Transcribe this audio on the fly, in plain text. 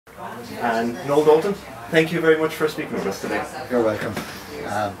And Noel Dalton, thank you very much for speaking with us today. You're welcome.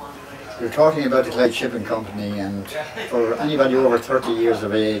 We're talking about the Clyde Shipping Company, and for anybody over 30 years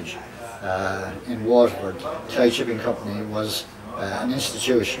of age in Waterford, Clyde Shipping Company was an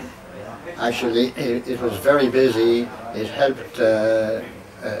institution. Actually, it was very busy. It helped a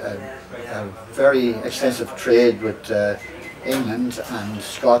very extensive trade with England and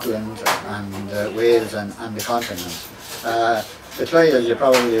Scotland and Wales and the continent. The Clyde, as you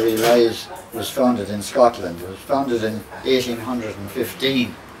probably realise, was founded in Scotland. It was founded in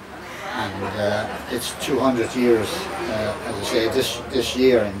 1815, and it's 200 years, as I say, this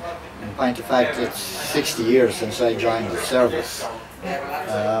year. In point of fact, it's 60 years since I joined the service.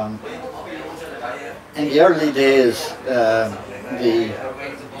 In the early days, the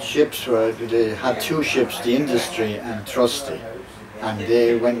ships they had two ships, the Industry and Trusty, and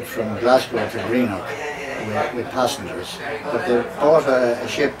they went from Glasgow to Greenock with passengers. But they bought a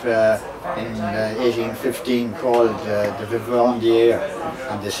ship in 1815 called the Vivandière,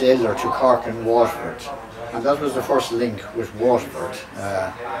 and they sailed her to Cork and Waterford. And that was the first link with Waterford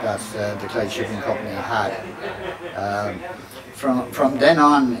that the Clyde Shipping Company had. From then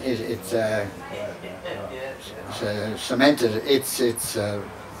on, it cemented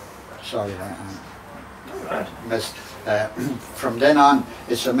from then on,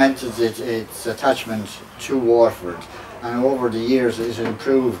 it cemented its attachment to Waterford, and over the years it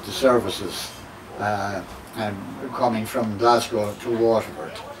improved the services coming from Glasgow to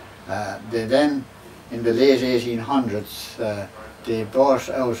Waterford. They then, in the late 1800s, they bought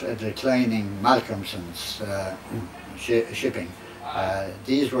out a declining Malcolmson's shipping.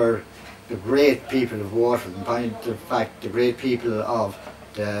 These were the great people of Waterford, in point of fact the great people of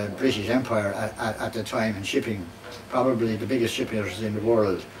the British Empire at the time in shipping, probably the biggest shippers in the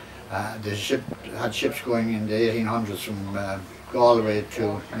world. They had ships going in the 1800s from Galway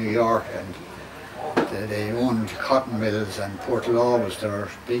to New York, and they owned cotton mills, and Portlaw was their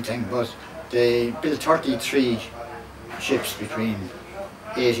big thing, but they built 33 ships between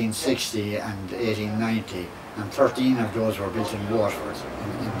 1860 and 1890, and 13 of those were built in Waterford,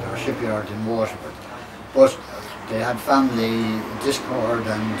 in their shipyard in Waterford. But they had family discord,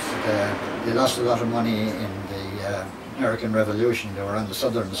 and they lost a lot of money in the American Revolution. They were on the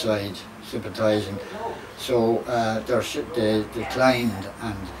southern side sympathising, so their ship they declined,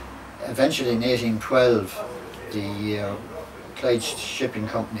 and eventually in 1812 the Clyde Shipping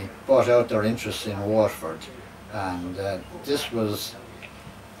Company bought out their interests in Waterford, and this was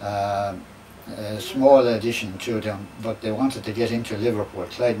a small addition to them, but they wanted to get into Liverpool.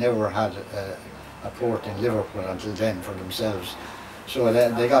 Clyde never had a port in Liverpool until then for themselves, so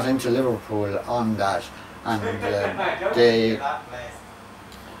they got into Liverpool on that, and they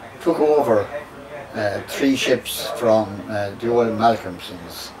took over 3 ships from the old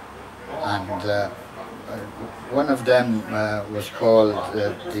Malcolmsons, and one of them was called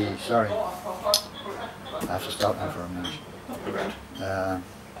sorry, I have to stop now for a minute.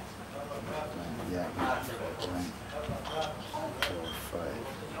 Yeah, 9, 4, 5.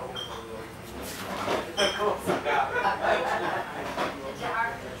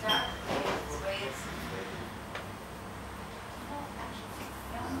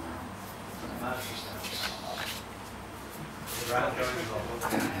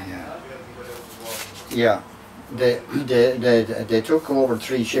 Yeah, they took over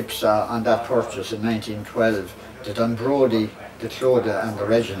 3 ships on that purchase in 1912, the Dunbrody, the Clodagh and the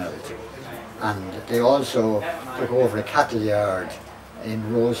Reginald. And they also took over a cattle yard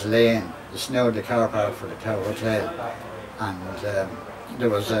in Rose Lane. It's now the car park for the Tower Hotel. And there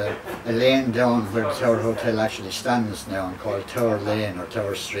was a lane down where the Tower Hotel actually stands now, and called Tower Lane or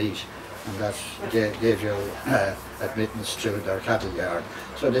Tower Street. And that gave you admittance to their cattle yard.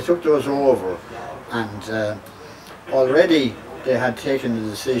 So they took those over, and already they had taken the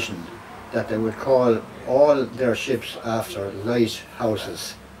decision that they would call all their ships after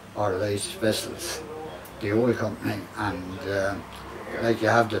lighthouses or light vessels, the old company. And like you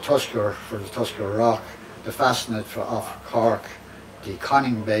have the Tusker for the Tusker Rock, the Fastnet off Cork, the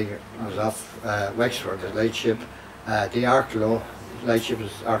Conningbeg was off Wexford, the lightship, the Arklow, lightship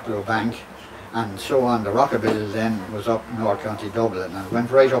is Arklow Bank, and so on. The Rockabill then was up North County Dublin, and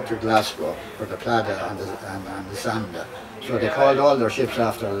went right up to Glasgow for the Plada and the Sanda. So they called all their ships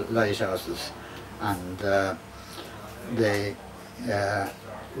after lighthouses, and they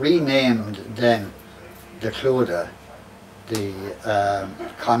renamed then the Clodagh the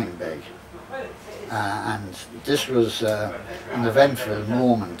Conningbeg. And this was an eventful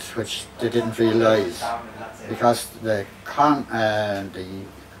moment which they didn't realise, because the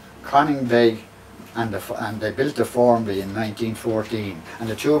Conningbeg and they built the Formby in 1914, and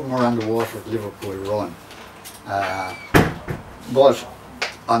the two of them were on the Waterford-Liverpool run. But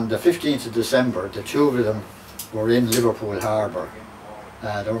on the 15th of December, the two of them were in Liverpool Harbour.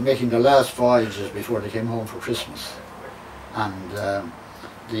 They were making their last voyages before they came home for Christmas. And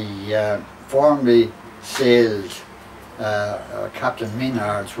the Formby sailed Captain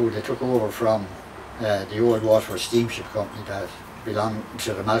Minard's, who they took over from the old Waterford Steamship Company that belonged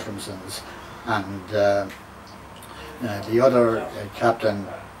to the Malcolmsons, and the other captain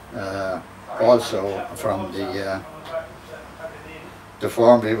also from the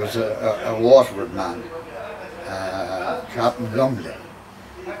Formby was a Waterford man, Captain Lumley.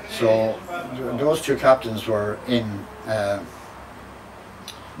 So those two captains were in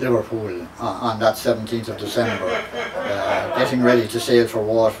Liverpool on that 17th of December, getting ready to sail for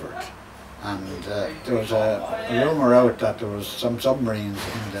Waterford. And there was a rumour out that there was some submarines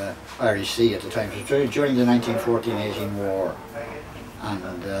in the Irish Sea at the time. It was during the 1914-18 war,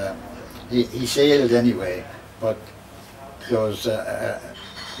 and he sailed anyway. But there was a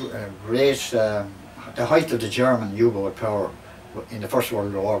great, the height of the German U-boat power in the First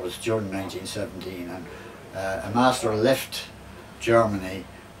World War was during 1917, and a master left Germany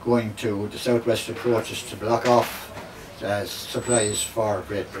going to the southwest approaches to block off supplies for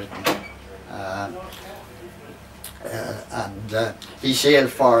Great Britain. And he sailed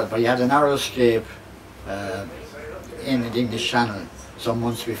for it, but he had a narrow escape in the English Channel some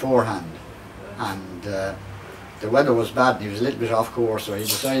months beforehand, and the weather was bad and he was a little bit off course, so he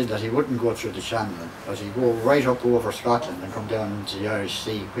decided that he wouldn't go through the Channel, but he'd go right up over Scotland and come down into the Irish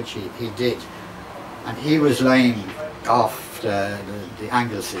Sea, which he did. And he was lying off the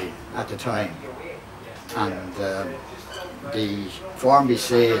Anglesey at the time, and the Formby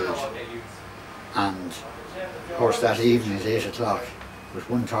sailed, and of course that evening at 8 o'clock with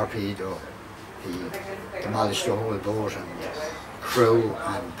one torpedo he demolished the whole boat, and crew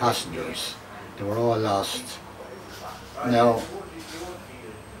and passengers, they were all lost. Now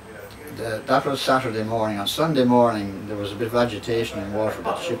that was Saturday morning. On Sunday morning there was a bit of agitation in Waterford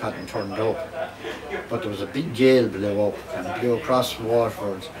that the ship hadn't turned up, but there was a big gale blew up and blew across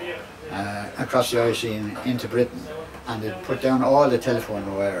Waterford, across the Irish Sea into Britain, and it put down all the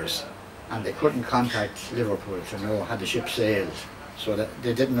telephone wires, and they couldn't contact Liverpool to know had the ship sailed, so that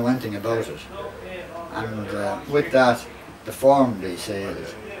they didn't know anything about it. And with that, the Formby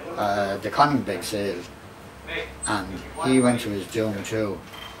sailed, the Conningbeg sailed, and he went to his doom too,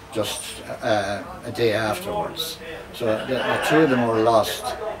 just a day afterwards. So the two of them were lost,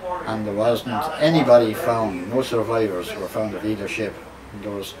 and there wasn't anybody found, no survivors were found of either ship.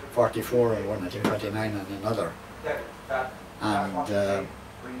 There was 44 on one, I think 29 on another, and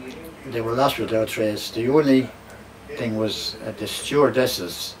they were lost without trace. The only thing was the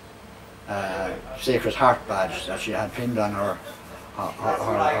stewardess's Sacred Heart badge that she had pinned on her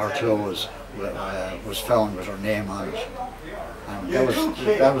clothes was found with her name on it, and that was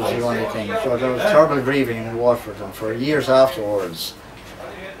the only thing. So there was terrible grieving in Waterford, and for years afterwards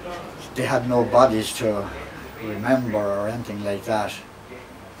they had no bodies to remember or anything like that.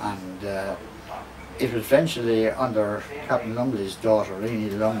 And it was eventually under Captain Lumley's daughter, Renee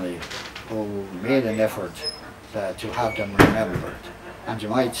Lumley, who made an effort to have them remembered. And you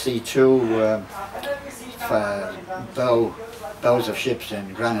might see two bows of ships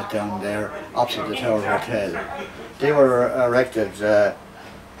in granite down there opposite the Tower Hotel. They were erected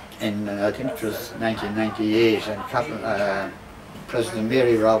in, I think it was 1998, and President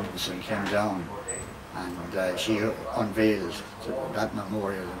Mary Robinson came down and she unveiled that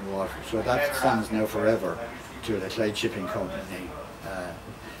memorial in Waterford. So that stands now forever to the Clyde Shipping Company.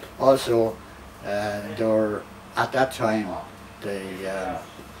 Also, there were, at that time, the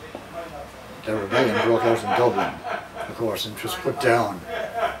rebellion broke out in Dublin, of course, and it was put down,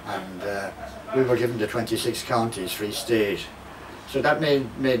 and we were given the 26 counties, Free State. So that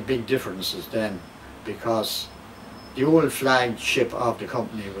made big differences then, because the old flagship of the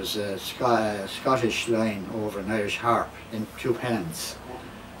company was a Scottish line over an Irish harp in 2 pennants,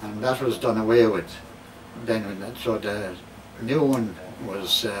 and that was done away with then. So the new one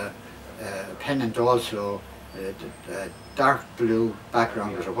was pennant also, a dark blue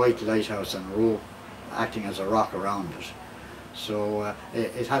background with a white lighthouse and a rope acting as a rock around it. So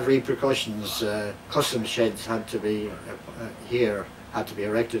it had repercussions. Custom sheds had to be had to be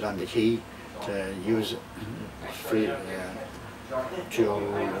erected on the quay to use free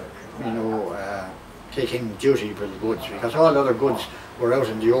taking duty for the goods, because all other goods were out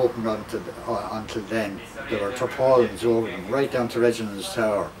in the open until then. There were tarpaulins over them, right down to Reginald's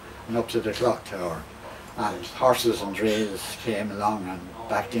Tower and up to the clock tower. and horses and drays came along and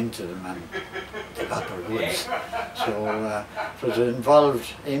backed into them and they got their goods. So it was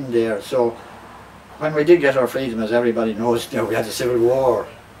involved in there. So when we did get our freedom, as everybody knows now, we had the Civil War,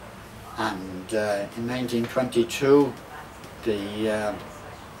 and in 1922 the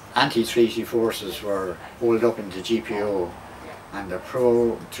anti-treaty forces were holed up in the GPO, and the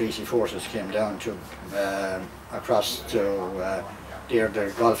pro-treaty forces came down to across to near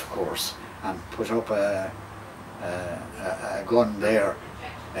the golf course and put up a gun there,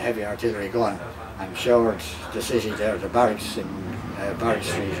 a heavy artillery gun, and showered the city there, the barracks in Barrack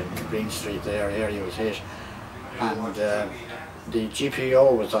Street and Green Street there, area was hit. And the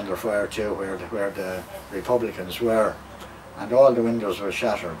GPO was under fire too, where the Republicans were, and all the windows were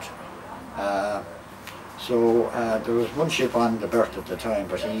shattered. So there was one ship on the berth at the time,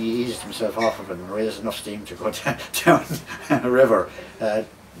 but he eased himself off of it and raised enough steam to go down the river.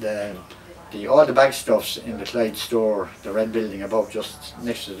 All the bag stuffs in the Clyde store, the red building above, just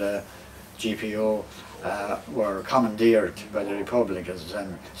next to the GPO, were commandeered by the Republicans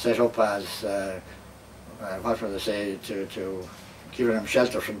and set up as, what would they say, to give them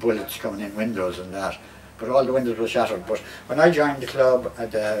shelter from bullets coming in windows and that. But all the windows were shattered. But when I joined the club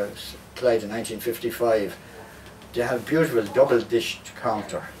at Clyde in 1955, they had a beautiful double-dished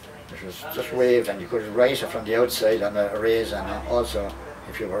counter. It was just waved, and you could write it from the outside on a raise, and also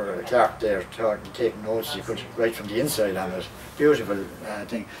if you were a clerk there taking notes, you could write from the inside on it. Beautiful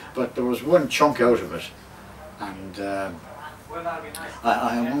thing. But there was one chunk out of it, and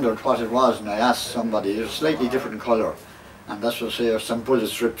I wondered what it was, and I asked somebody. It was slightly different colour, and that's what say some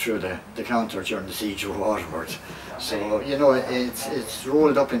bullets ripped through the counter during the siege of Waterford. So you know, it's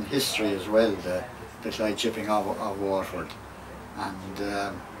rolled up in history as well, the Clyde shipping of Waterford,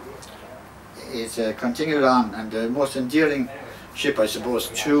 and it's continued on. And the most endearing ship, I suppose,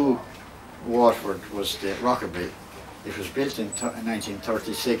 to Waterford was the Rockabill. It was built in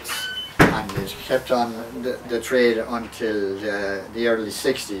 1936, and it kept on the trade until the early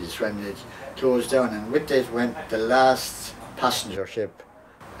 60s, when it closed down, and with it went the last passenger ship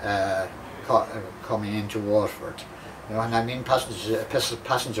coming into Waterford. You know, and I mean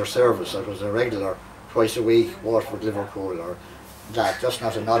passenger service. That was a regular, twice a week, Waterford, Liverpool, or that, just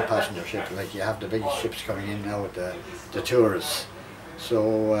not an odd passenger ship like you have the big ships coming in now with the tourists.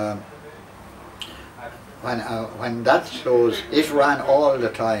 So when that closed, it ran all the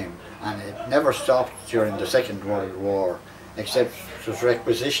time, and it never stopped during the Second World War, except it was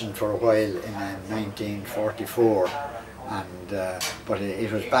requisitioned for a while in 1944, and but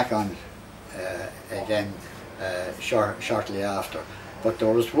it was back on again shortly after. But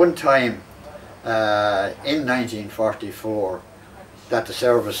there was one time in 1944 that the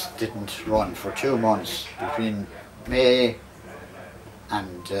service didn't run for 2 months, between May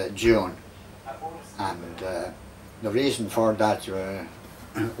and June, and the reason for that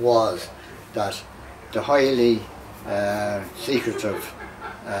was that the highly secretive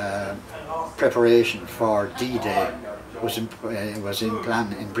preparation for D-Day was in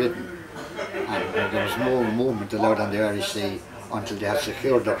plan in Britain, and there was no movement allowed on the Irish Sea until they had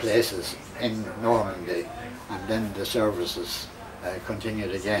secured their places in Normandy, and then the services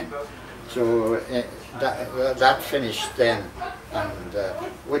continued again. So that finished then, and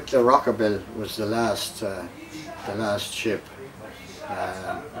with the Rockabill was the last ship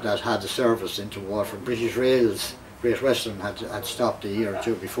that had the service into Waterford. British Rail's Great Western had stopped a year or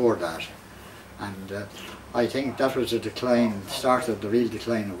two before that, and I think that was a decline, started the real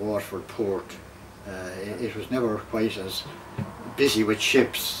decline of Waterford port. It was never quite as busy with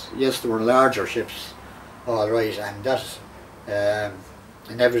ships. Yes, there were larger ships, all right, and that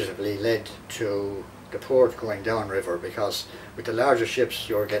inevitably led to the port going downriver, because with the larger ships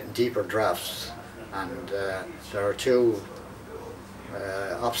you were getting deeper drafts, and there are two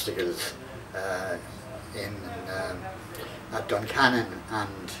obstacles at Duncannon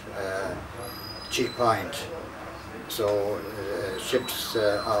and Cheek Point. So ships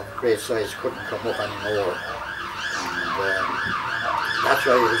of great size couldn't come up anymore, and that's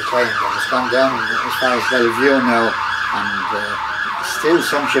why it was declined, and it's gone down as far as Bellevue now, and still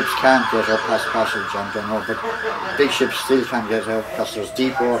some ships can't get up past Passage and Dunno, but big ships still can't get out because there's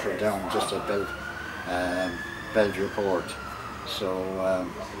deep water down just at Bellevue Port. So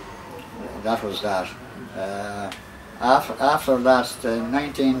that was that. After that, in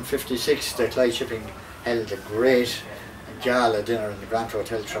 1956, the Clyde Shipping held a great gala dinner in the Grand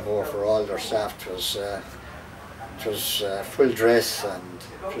Hotel Tramore for all their staff. It was full dress, and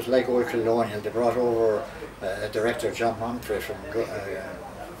it was like old colonial. They brought over Director John Humphrey from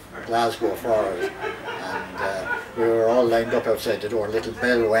Glasgow for it, and we were all lined up outside the door. A little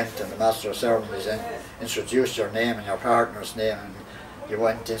bell went, and the Master of Ceremonies introduced your name and your partner's name, and you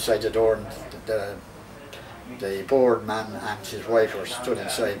went inside the door, and the board man and his wife were stood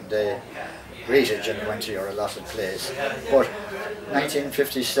inside, and they greeted you and went to your allotted place. But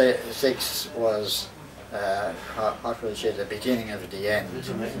 1956 was what will I say, the beginning of the end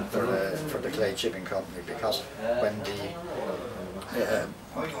for the Clyde Shipping Company, because when the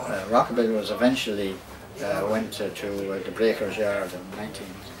Rockabilly was eventually went to the Breakers Yard in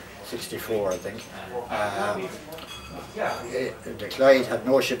 1964, I think. The Clyde had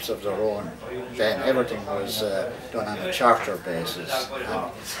no ships of their own then. Everything was done on a charter basis,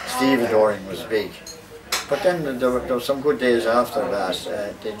 and stevedoring was big. But then there were some good days after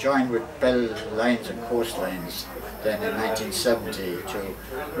that. They joined with Bell Lines and Coastlines then in 1970 to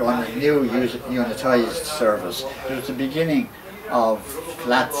run a new unitised service. It was the beginning of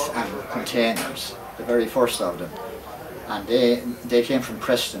flats and containers, the very first of them. And they came from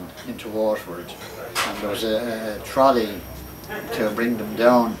Preston into Waterford, and there was a trolley to bring them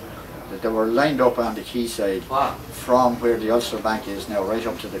down. They were lined up on the quayside from where the Ulster Bank is now, right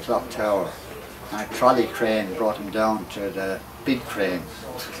up to the clock tower. And a trolley crane brought them down to the big crane,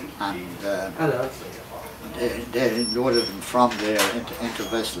 and they loaded them from there into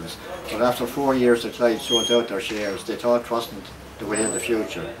vessels. But after 4 years the Clyde sold out their shares. They thought it wasn't the way of the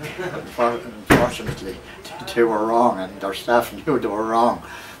future. Unfortunately, they were wrong, and their staff knew they were wrong,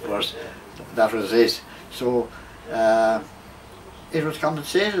 but that was it. So it was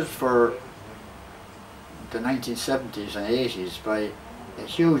compensated for the 1970s and 80s by a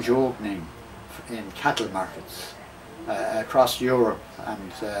huge opening in cattle markets across Europe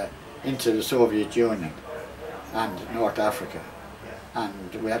and into the Soviet Union and North Africa.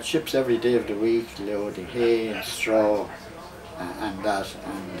 And we had ships every day of the week loading hay and straw and that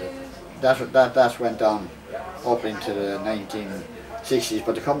went on up into the 1960s,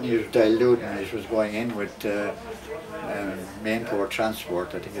 but the company was diluting. It was going in with Mainport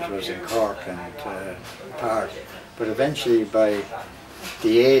Transport, I think it was in Cork and Park. But eventually by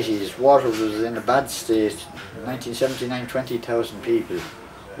the 80s, Waterford was in a bad state. In 1979, 20,000 people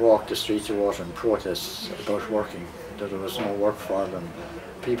walked the streets of Waterford in protests about working, that there was no work for them.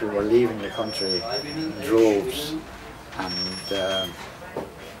 People were leaving the country in droves, and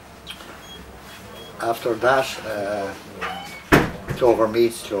after that Clover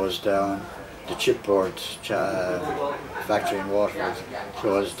Meats closed down, the chipboard factory in Waterford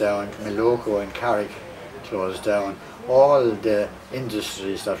closed down, Miloko in Carrick closed down. All the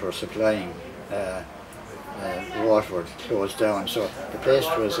industries that were supplying Waterford closed down, so the place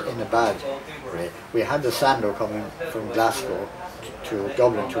was in a bad way. We had the Sando coming from Glasgow to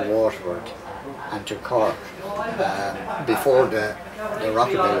Dublin to Waterford and to Cork before the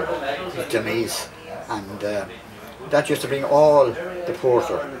Rockabilly demise, and that used to bring all the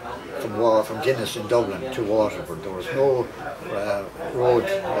porter from Guinness in Dublin to Waterford. There was no road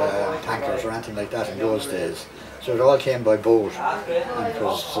tankers or anything like that in those days. So it all came by boat, and it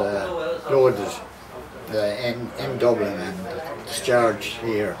was loaded in Dublin and discharged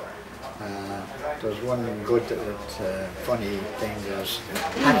here. There was one good, funny thing.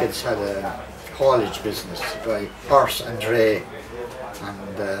 Hackett's had a haulage business by horse and dray,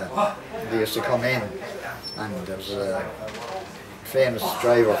 and they used to come in, and there was a famous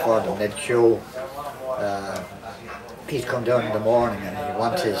driver for them, Ned Keogh. He'd come down in the morning and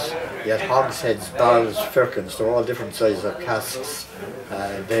he had hogsheads, barrels, firkins, they were all different sizes of casks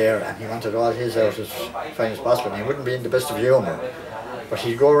there, and he wanted all his out as fine as possible, and he wouldn't be in the best of humour. But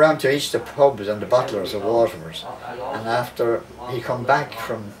he'd go around to each of the pubs and the bottlers of Waterford, and after he come back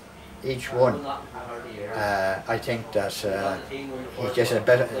from each one, I think that he'd get a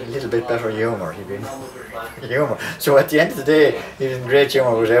little bit better humour. He'd be humour. So at the end of the day, he was in great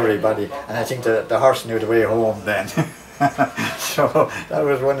humour with everybody, and I think the horse knew the way home then. So that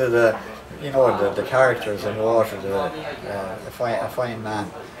was one of the, the characters in Waterford, a fine man.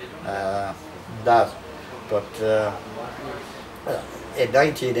 That, but in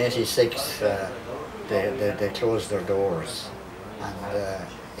 1986, they closed their doors, and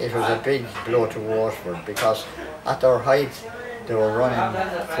it was a big blow to Waterford, because at their height they were running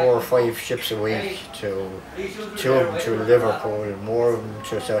 4 or 5 ships a week, two of them to Liverpool, more of them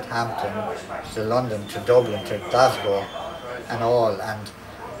to Southampton, to London, to Dublin, to Glasgow and all, and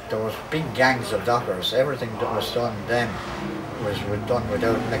there was big gangs of dockers. Everything that was done then was done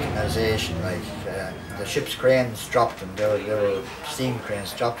without mechanisation. Like the ship's cranes dropped them, there were steam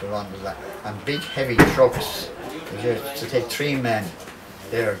cranes dropped them on the, and big heavy trucks to take 3 men.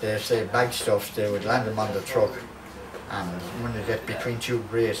 They say bag stuff, they would land them on the truck, and when they get between 2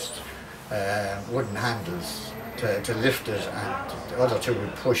 great wooden handles to lift it, and the other 2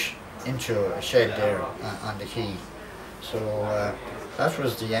 would push into a shed there on the quay. So that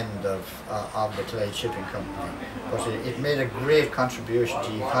was the end of the Clyde Shipping Company. But it made a great contribution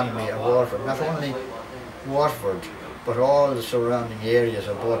to the economy of Waterford. Not only Waterford, but all the surrounding areas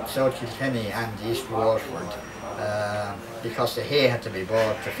of both South Kilkenny and East Waterford, because the hay had to be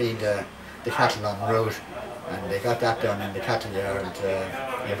bought to feed the cattle en route, and they got that done in the cattle yard.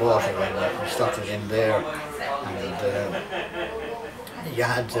 You bought it and you stocked it in there, and you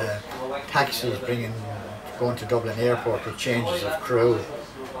had taxis going to Dublin Airport with changes of crew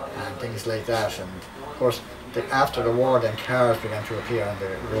and things like that. And of course, after the war, then cars began to appear on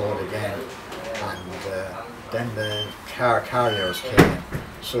the road again, and then the car carriers came.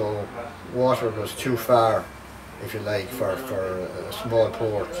 So Waterford was too far, if you like, for a small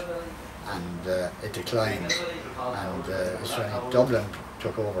port, and it declined. And certainly Dublin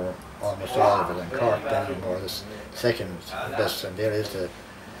took over almost all of it, and Cork then more or less second best, and there is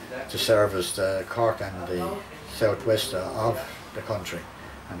to service the Cork and the southwest of the country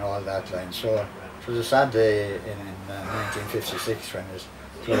and all that line. So it was a sad day in 1956 when it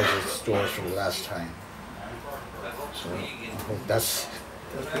closed its doors for the last time. So I hope that's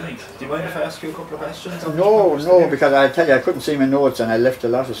brilliant. Do you mind if I ask you a couple of questions? No, because I tell you, I couldn't see my notes and I left a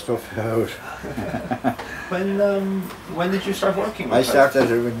lot of stuff out. When did you start working with I started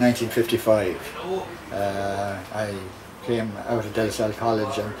in 1955. I came out of Del Salle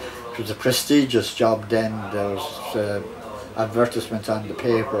College, and it was a prestigious job then. There was advertisements on the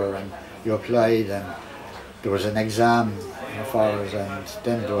paper, and you applied, and there was an exam for us, and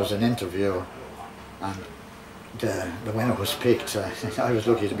then there was an interview, and the winner was picked. I was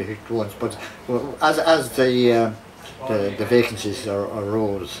lucky to be picked once, but as the vacancies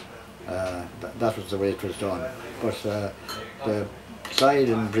arose, that was the way it was done. But the Clyde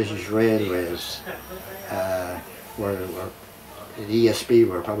and British Railways the ESB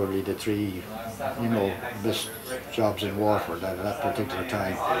were probably the three, best jobs in Waterford at that particular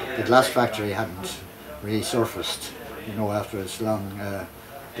time. The glass factory hadn't resurfaced, after its long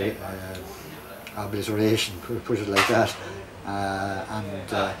obliteration, put it like that,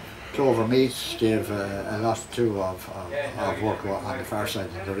 and Clover Meats gave a lot too of work on the far side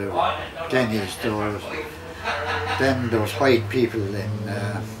of the river. Denny's, then there was white people in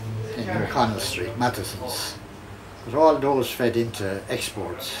O'Connell Street, Matheson's. But all those fed into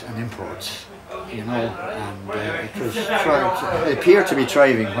exports and imports, and it appeared to be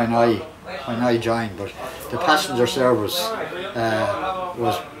thriving when I joined, but the passenger service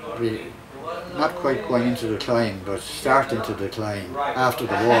was not quite going into decline, but starting to decline after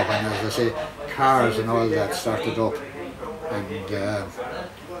the war, when, as I say, cars and all that started up, and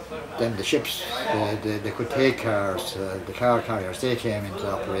then the ships, they could take cars, the car carriers, they came into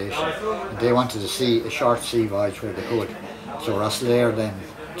operation, and they wanted to see a short sea voyage where they could. So Rosslare then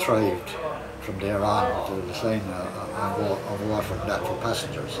thrived from there on, with the decline of Waterford, that for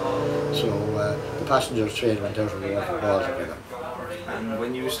passengers. So the passenger trade went out of Waterford altogether. And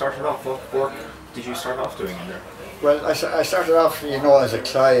when you started off, what work did you start off doing in there? Well, I started off, as a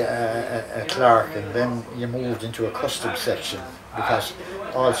clerk, and then you moved into a customs section, because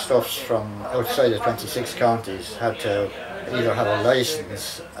all stuffs from outside of 26 counties had to either have a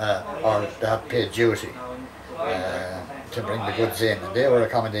licence or they had to pay duty to bring the goods in, and they were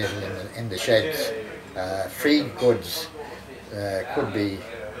accommodated in the sheds. Free goods could be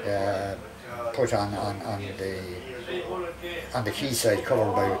put on the quayside,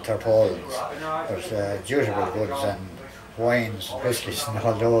 covered by tarpaulins, but dutiable goods and wines, whiskies and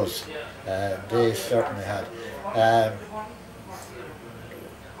all those, they certainly had.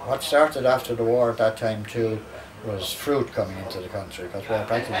 What started after the war at that time too was fruit coming into the country, because we had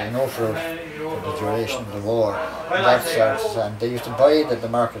practically no fruit for the duration of the war. And that started, and they used to buy it at the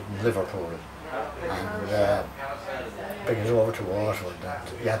market in Liverpool and bring it over to Waterford.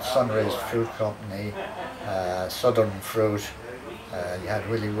 And you had Sunrise Fruit Company, Southern Fruit, you had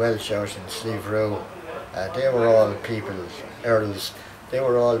Willie Welch out in Slieve Row. They were all people, Earls, they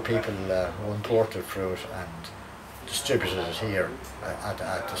were all people who imported fruit and distributed it here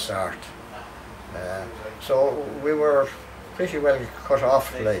at the start. So we were pretty well cut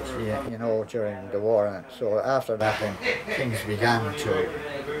off, like, during the war. And so after that, then things began to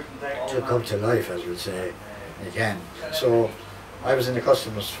come to life, as we say, again. So I was in the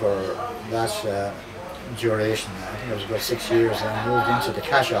customs for that duration. I think it was about 6 years, and I moved into the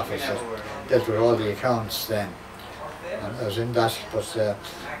cash office that dealt with all the accounts then. And I was in that, but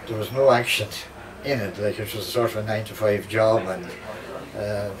there was no action in it, like it was a sort of a 9-to-5 job, and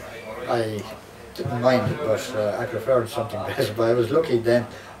I didn't mind it, but I preferred something better. But I was lucky then,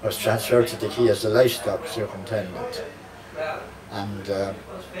 I was transferred to the quay as the livestock superintendent, and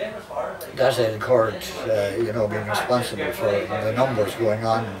that incurred, you know, being responsible for the numbers going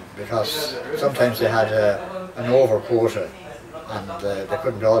on, because sometimes they had an over quota, and they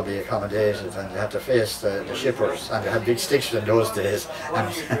couldn't all be accommodated, and they had to face the shippers, and they had big sticks in those days,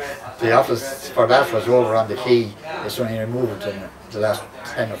 and the office for that was over on the quay. It's only removed in the last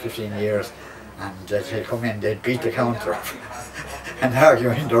 10 or 15 years, and they'd come in, they'd beat the counter and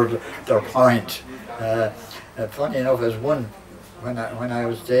arguing their point. Funny enough, there's one, when I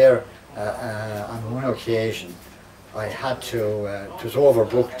was there on one occasion, I had to, it was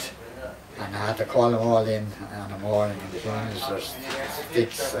overbooked, and I had to call them all in the morning, and the units or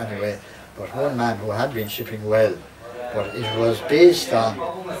sticks anyway. But one man who had been shipping well, but it was based on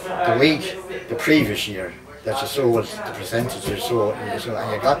the week the previous year that you sold, the percentage you sold, and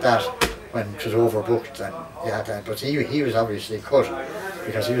you got that when it was overbooked, and you had that. But he was obviously cut,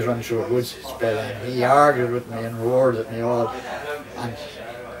 because he was running through a goods spell, and he argued with me and roared at me all, and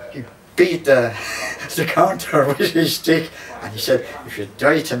he beat the counter with his stick, and he said, "If you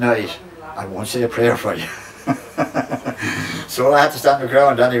die tonight, I won't say a prayer for you." So I had to stand the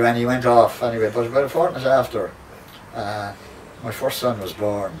ground anyway, and he went off anyway. But about a fortnight after, my first son was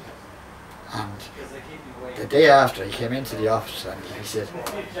born, and the day after he came into the office and he said,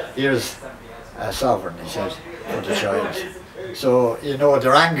 "Here's a sovereign," he said, "for the child." So, you know,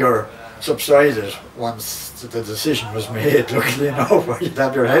 their anger subsided once the decision was made, luckily enough, you'd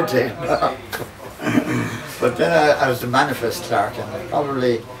have your head taken off. But then I was the manifest clerk, and it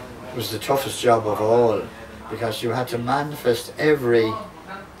probably was the toughest job of all, because you had to manifest every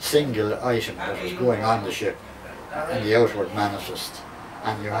single item that was going on the ship in the outward manifest,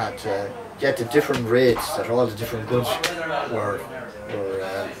 and you had to get the different rates that all the different goods were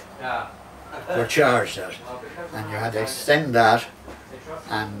charged at, and you had to extend that,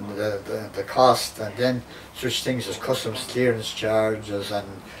 and the cost, and then such things as customs clearance charges, and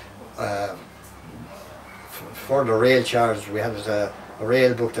for the rail charges we had a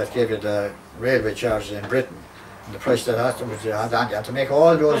rail book that gave you the railway charges in Britain, and the price that afterwards you had on. You had to make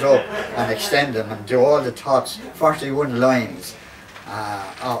all those up and extend them and do all the tots, 41 lines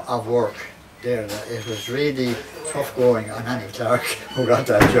of work there. It was really tough going on any clerk who got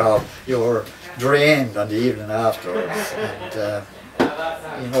that job. You were drained on the evening afterwards, and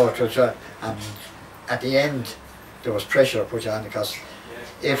you know, it was, and at the end there was pressure put on, because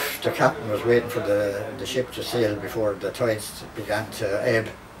if the captain was waiting for the ship to sail before the tides began to ebb,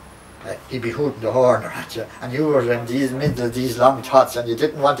 he'd be hooting the horn at you, and you were in these middle of these long tots, and you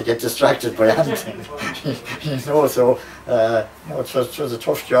didn't want to get distracted by anything. You know, so you know, it was a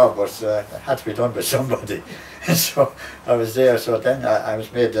tough job, but it had to be done by somebody. So I was there. So then I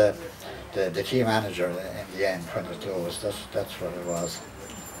was made the key manager in the end when it closed. That's what it was.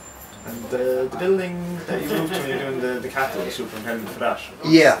 And the building that you moved to when you were doing the capital, the superintendent for that?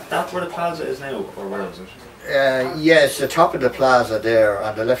 Yeah. That where the plaza is now, or where is it? Yes, the top of the plaza there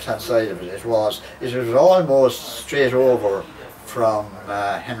on the left hand side of it, it was almost straight over from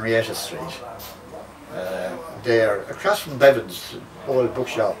Henrietta Street. There, across from Bevan's old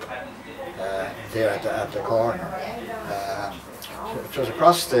bookshop, there at the corner. It was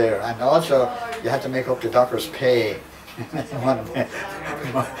across there, and also you had to make up the dockers' pay.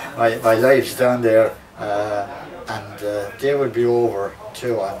 my lives down there, and they would be over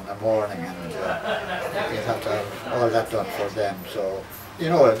too in the morning, and you'd have to have all that done for them. So, you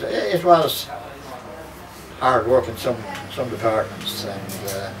know, it was hard work in some departments, and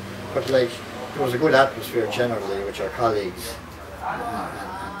but like, there was a good atmosphere generally with your colleagues and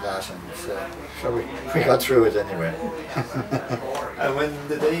that, and so we got through it anyway. And when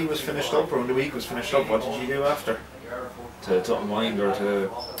the day was finished up, or when the week was finished up, what did you do after? To unwind, or to...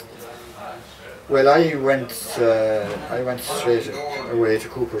 Well, I went straight away to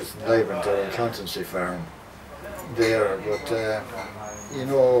Cooper's and Librant, their accountancy firm there, but you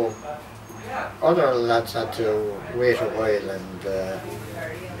know, other lads had to wait a while, and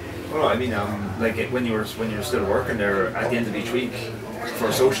well, I mean, like when you were still working there, at the end of each week, for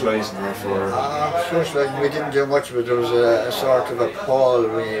socialising or for... socialising, we didn't do much, but there was a sort of a call.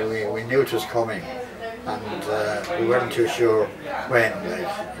 We knew it was coming, and we weren't too sure when, like,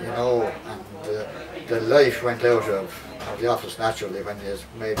 you know, and the life went out of the office naturally when you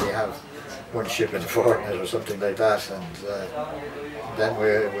maybe have one ship in a fortnight or something like that, and then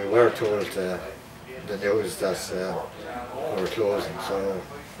we were told the news that we were closing, so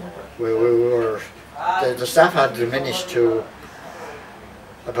we were, the staff had diminished to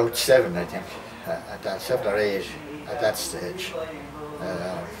about 7, I think, at that 7 or 8 at that stage.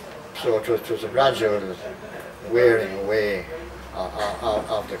 So it was a gradual wearing away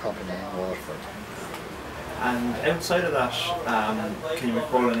of the company in Waterford. And outside of that, can you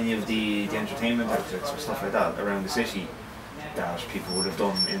recall any of the entertainment outfits or stuff like that around the city that people would have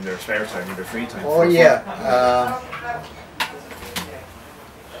done in their spare time, in their free time? Oh yeah,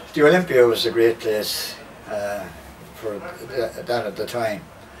 the Olympia was a great place for that at the time,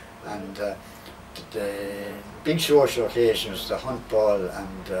 and the big social occasions, the hunt ball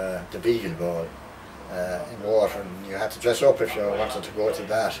and the beagle ball in Waterford, and you had to dress up if you wanted to go to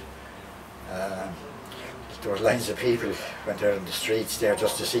that. There were lines of people went out in the streets there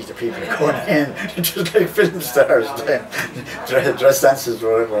just to see the people going in, just like film stars then. Dress dances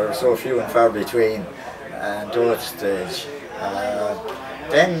were so few and far between at those stage.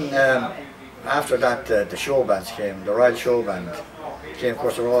 Then after that the show bands came, the Royal Show Band came. Of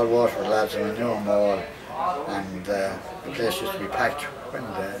course they were all Waterford lads and I knew them all, and the place used to be packed when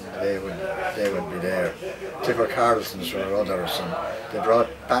they would be there. Clifford Carlson's or others, and they brought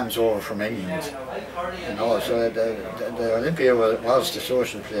bands over from England and all. So the Olympia was the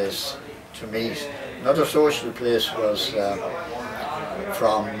social place to meet. Another social place was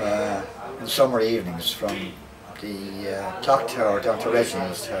from in summer evenings from the clock tower down to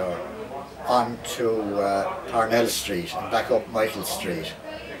Reginald's Tower on to Parnell Street and back up Michael Street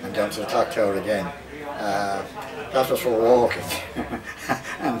and down to the clock tower again. That was for walking.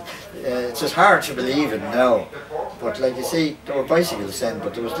 And it's just hard to believe it now, but like you see, there were bicycles then,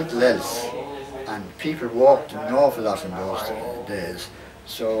 but there was little else, and people walked an awful lot in those days.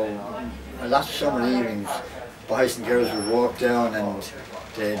 So a lot of summer evenings boys and girls would walk down and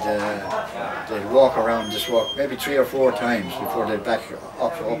they'd walk around this walk maybe 3 or 4 times before they'd back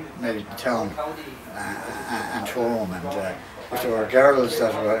up maybe to town and home. And if there were girls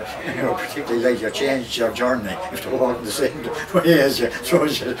that were, particularly late, you changed your journey if they walked the same way as you, so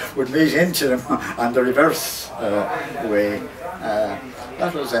you would meet into them on the reverse way.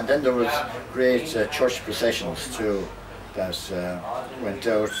 That was, and then there was great church processions too that went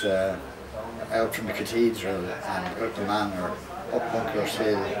out from the cathedral and out the manor, up Bunkers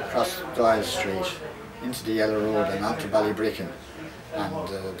Hill, across Doyle Street, into the Yellow Road and onto Ballybricken.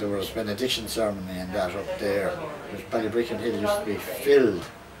 And there was benediction ceremony and that up there. Ballybricken Hill used to be filled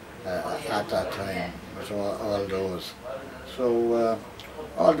at that time with all those. So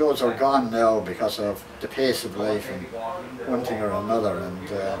all those are gone now because of the pace of life and one thing or another. And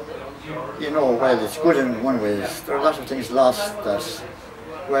well, it's good in one way. There are a lot of things lost that,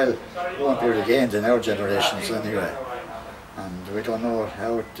 well, won't be regained in our generations anyway. And we don't know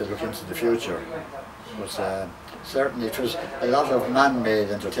how to look into the future. But certainly it was a lot of man-made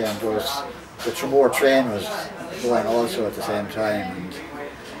entertainment. The Tramore train was going also at the same time, and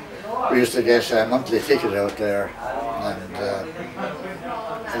we used to get a monthly ticket out there, and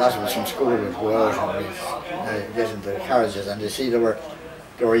a lot of us from school would go out and we'd get into the carriages, and you see there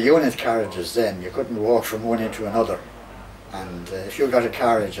were unit carriages then. You couldn't walk from one into another, and if you got a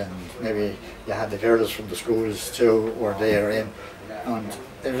carriage and maybe you had the girls from the schools too were there in, and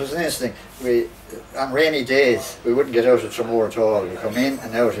it was an interesting thing. On rainy days we wouldn't get out of Tramore at all. We'd come in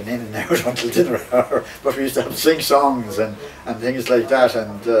and out until dinner hour, but we used to have to sing songs and things like that,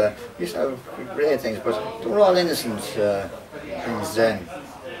 and we used to have great things, but they were all innocent things then.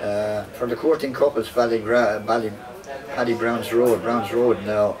 For the courting couples, Paddy Brown's Road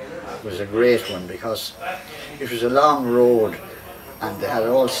now was a great one because it was a long road and they had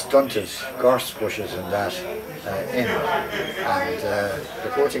all stunted gorse bushes and that in, and the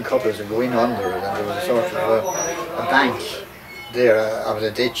courting couples would go in under it, and there was a sort of a bank there of the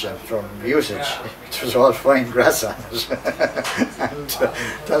ditch, and from usage it was all fine grass on it. And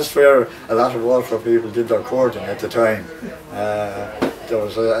that's where a lot of Waterford people did their courting at the time. There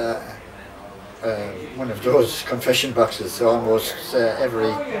was one of those confession boxes almost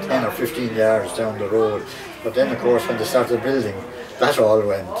every 10 or 15 yards down the road, but then of course when they started building, that all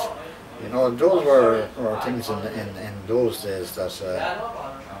went. Those were things in those days that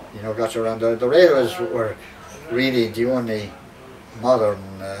got you around. The railways were really the only modern,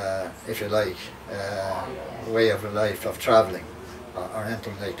 if you like, way of life of travelling or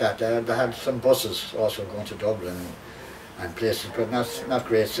anything like that. They had some buses also going to Dublin and places, but not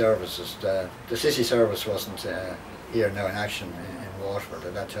great services. The city service wasn't here now in action in Waterford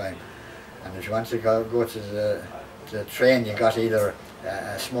at that time. And if you wanted to go to the train, you got either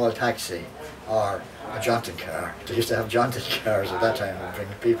a small taxi or a jaunting car. They used to have jaunting cars at that time and bring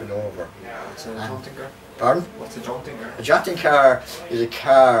people over. What's a jaunting car? Pardon? What's a jaunting car? A jaunting car is a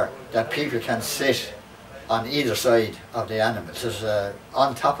car that people can sit on either side of the animal. It's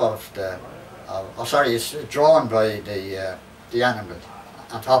on top of the, it's drawn by the animal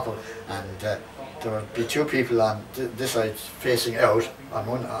on top of, and there would be 2 people on this side facing out on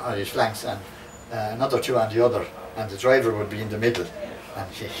one of his flanks, and another two on the other, and the driver would be in the middle,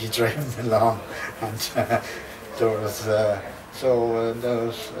 and he'd drive them along. And there was I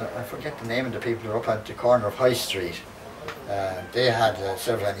forget the name of the people who were up at the corner of High Street. They had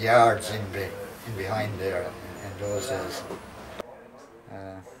several yards in behind there in those days.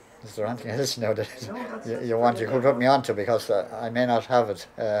 Is there anything else now that you could put me onto, because I may not have it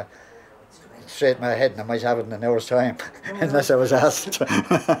straight in my head, and I might have it in an hour's time unless I was asked.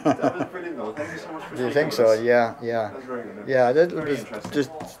 That was brilliant though. Thank you so much for Do you think so? Yeah. That was very good. Yeah, I Very was interesting.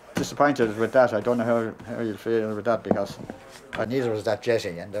 just disappointed with that. I don't know how you'll feel with that, because neither was that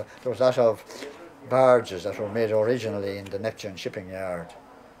jetty, and there was a lot of barges that were made originally in the Neptune shipping yard,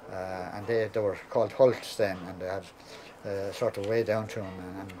 and they were called hulks then, and they had sort of way down to them,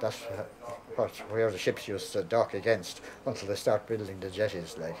 and that's where the ships used to dock against until they start building the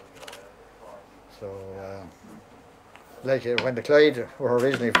jetties, like. So, when the Clyde were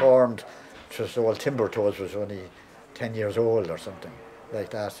originally formed, just the old timber toes was only 10 years old or something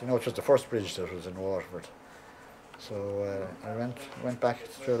like that. You know, it was the first bridge that was in Waterford. So I went back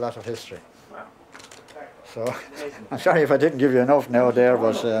through a lot of history. Wow. So I'm sorry if I didn't give you enough now there,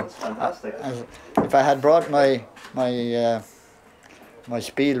 but That's fantastic. if I had brought my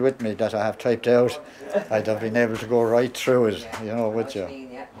spiel with me that I have typed out, I'd have been able to go right through it, you know, with you.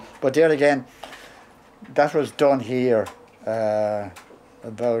 But there again, that was done here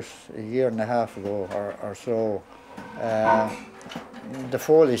about a year and a half ago or so. The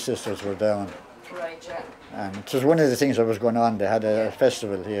Foley sisters were down. Right, yeah. And it was one of the things that was going on. They had a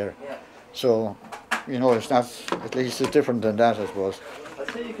festival here. Yeah. So, you know, it's not, at least it's different than that, I suppose.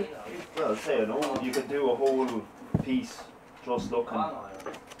 I'd say you could do a whole piece just looking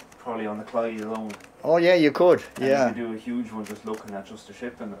probably on the Clyde alone. Oh yeah, you could, And yeah. you could do a huge one just looking at just the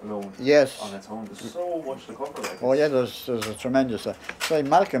shipping alone. Yes. On its own. There's so much to cover. Like Oh yeah, there's a tremendous... So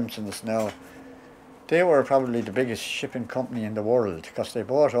Malcolmson's now, they were probably the biggest shipping company in the world, because they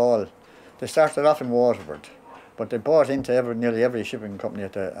bought all... They started off in Waterford, but they bought into nearly every shipping company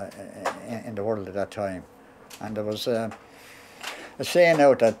in the world at that time. And there was a saying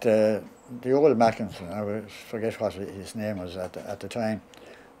out that the old Malcolmson, I forget what his name was at the time,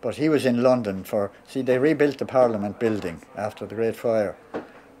 but he was in London they rebuilt the Parliament building after the Great Fire,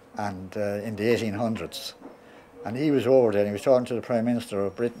 and in the 1800s. And he was over there, and he was talking to the Prime Minister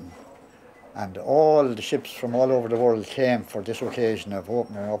of Britain, and all the ships from all over the world came for this occasion of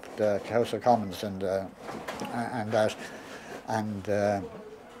opening up the House of Commons and that. And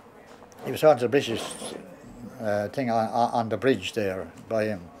he was talking to the British thing on the bridge there by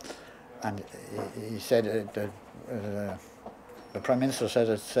him, and he said the Prime Minister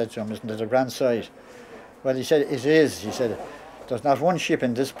said to him, "Isn't it a grand sight?" Well, he said, "It is." He said, "There's not one ship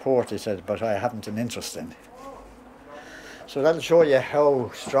in this port," he said, "but I haven't an interest in." So that'll show you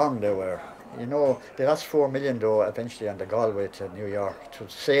how strong they were. You know, they lost 4 million though eventually on the Galway to New York to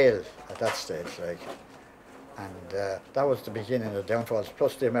sail at that stage, like. And that was the beginning of the downfalls,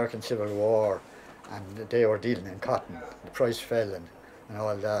 plus the American Civil War, and they were dealing in cotton. The price fell and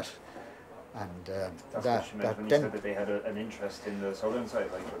all that. And that's what you meant when you said that they had an interest in the southern side,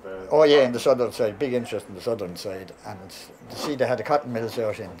 like with the... Oh yeah, in the southern side, big interest in the southern side. And you see, they had the cotton mills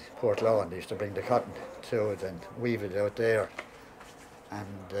out in Port Lawn. They used to bring the cotton to it and weave it out there.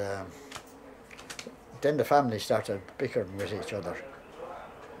 And then the family started bickering with each other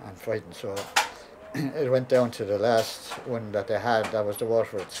and fighting. So it went down to the last one that they had. That was the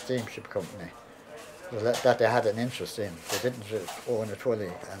Waterford Steamship Company that they had an interest in. They didn't own it fully,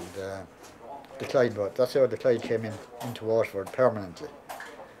 and the Clyde, but that's how the Clyde came into Waterford permanently.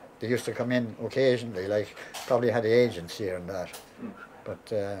 They used to come in occasionally, like probably had agents here and that. But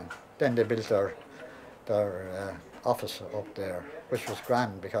then they built their office up there, which was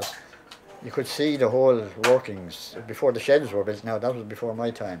grand because you could see the whole workings before the sheds were built. Now that was before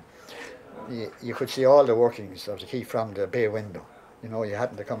my time. You could see all the workings of the quay from the bay window. You know, you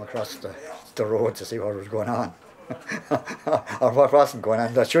hadn't to come across the road to see what was going on. Or what wasn't going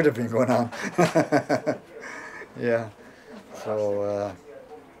on, that should have been going on. Yeah. So,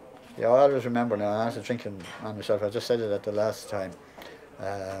 yeah, I always remember now, I was drinking on myself, I just said it at the last time.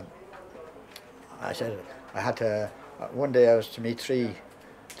 I said, I had to, one day I was to meet three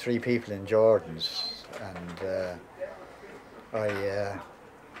people in Jordan's, and I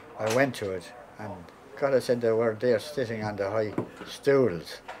went to it, and God, I said they were there sitting on the high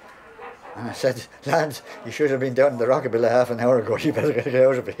stools. And I said, lads, you should have been down in the Rockabilly half an hour ago, you better get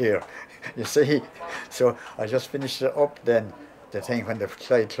out of here. You see? So I just finished it up then, the thing when the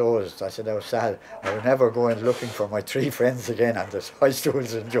Clyde closed. I said I was sad. I would never go in looking for my three friends again on the high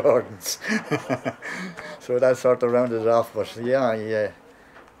stools in Jordan's. So that sort of rounded it off. But yeah,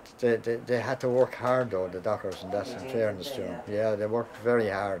 they had to work hard though, the dockers, and that's in fairness to them. Yeah, they worked very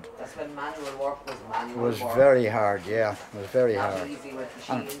hard. That's when manual work was manual It was work. very hard, yeah. It was very Not hard. easy with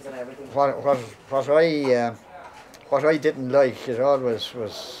machines and everything. What I didn't like, it always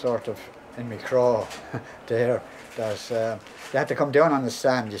was sort of in my craw there, that they had to come down on the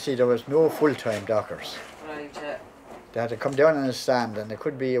stand. You see, there was no full-time dockers. Right, yeah. They had to come down on the stand, and it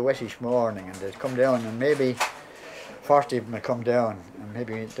could be a wettish morning, and they'd come down, and maybe 40 of them would come down, and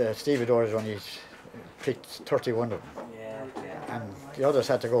maybe the stevedores only picked 31 of them. Yeah, yeah. And the others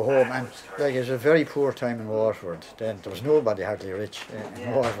had to go home, and like, it was a very poor time in Waterford then. There was nobody hardly rich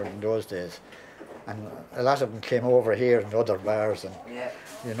in Waterford in those days, and a lot of them came over here in other bars, and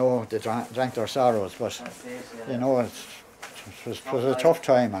you know, they drank their sorrows, but That's it, yeah. you know, it was a tough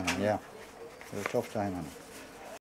time on them, yeah. It was a tough time on them.